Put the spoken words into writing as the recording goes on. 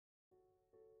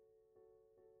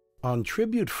On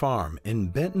Tribute Farm in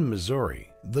Benton, Missouri,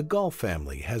 the Gall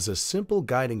family has a simple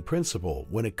guiding principle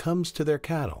when it comes to their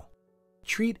cattle.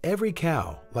 Treat every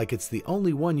cow like it's the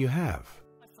only one you have.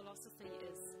 My philosophy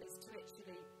is to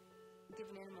actually give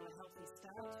an animal a healthy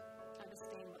start,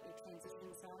 understand what their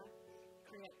transitions are,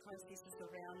 create processes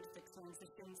around the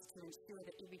transitions to ensure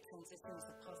that every transition is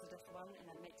a positive one and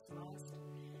are maximised.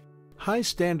 High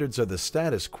standards are the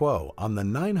status quo on the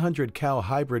 900-cow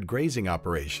hybrid grazing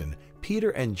operation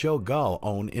Peter and Joe Gall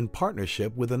own in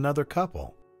partnership with another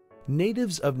couple.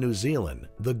 Natives of New Zealand,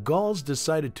 the Galls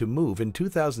decided to move in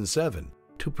 2007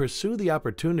 to pursue the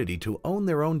opportunity to own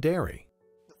their own dairy.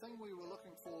 The thing we were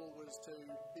looking for was to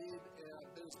bed our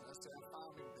business, our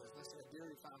farming business, our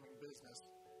dairy farming business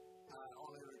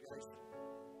on irrigation.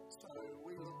 So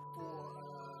we looked for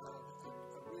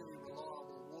a really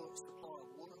reliable supply of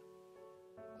water,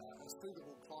 a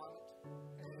suitable climate,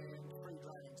 and free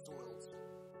draining soils.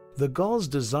 The Galls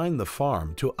designed the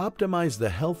farm to optimize the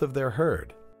health of their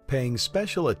herd, paying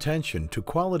special attention to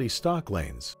quality stock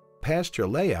lanes, pasture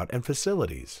layout, and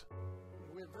facilities.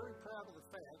 We're very proud of the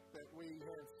fact that we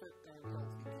have fit and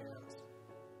healthy cows.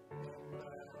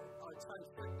 And I'd say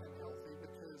fit and healthy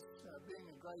because being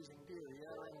a grazing dairy,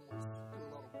 our animals do a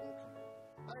lot of walking.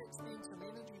 They expend some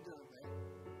energy doing that,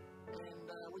 and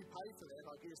we pay for that,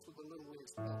 I guess, with a little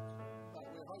less milk. But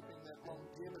we're hoping that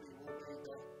longevity will be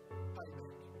the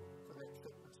payback for that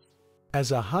fitness.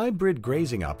 As a hybrid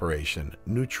grazing operation,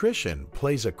 nutrition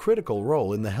plays a critical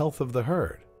role in the health of the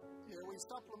herd. Yeah, we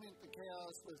supplement the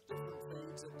cows with different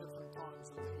feeds at different times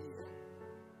of the year.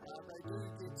 They do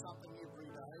get something every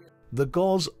day. The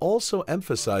Galls also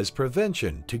emphasize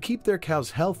prevention to keep their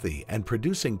cows healthy and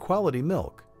producing quality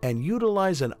milk, and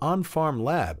utilize an on-farm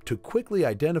lab to quickly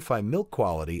identify milk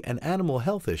quality and animal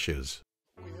health issues.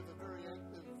 We have a very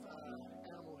active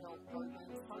animal health program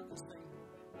focusing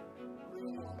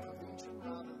really on prevention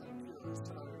rather than cure.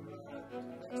 So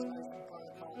vaccination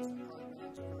protocols and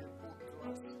programs are very important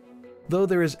to us. Though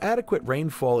there is adequate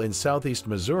rainfall in southeast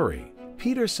Missouri,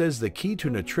 Peter says the key to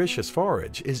nutritious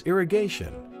forage is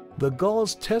irrigation. The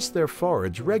Galls test their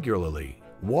forage regularly,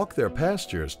 walk their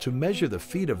pastures to measure the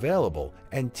feed available,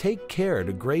 and take care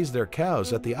to graze their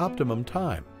cows at the optimum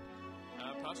time.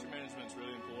 Pasture management is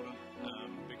really important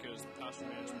because pasture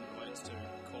management relates to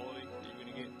quality that you're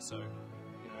going to get. So,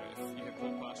 if you have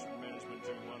poor pasture management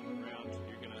during one round,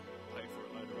 you're going to pay for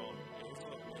it later on.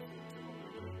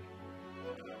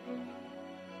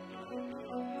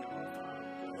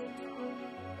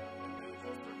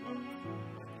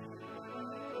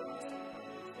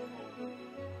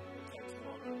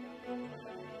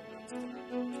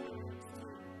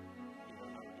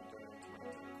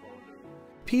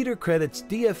 Peter credits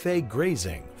DFA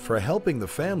Grazing for helping the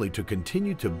family to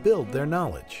continue to build their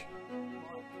knowledge.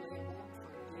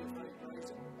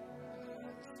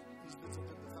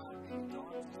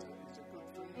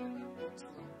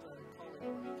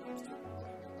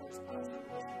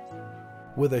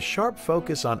 With a sharp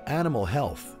focus on animal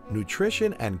health,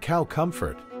 nutrition, and cow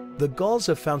comfort, the Galls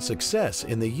have found success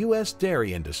in the U.S.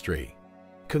 dairy industry.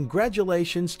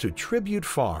 Congratulations to Tribute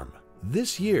Farm,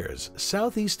 this year's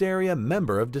Southeast Area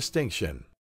Member of Distinction.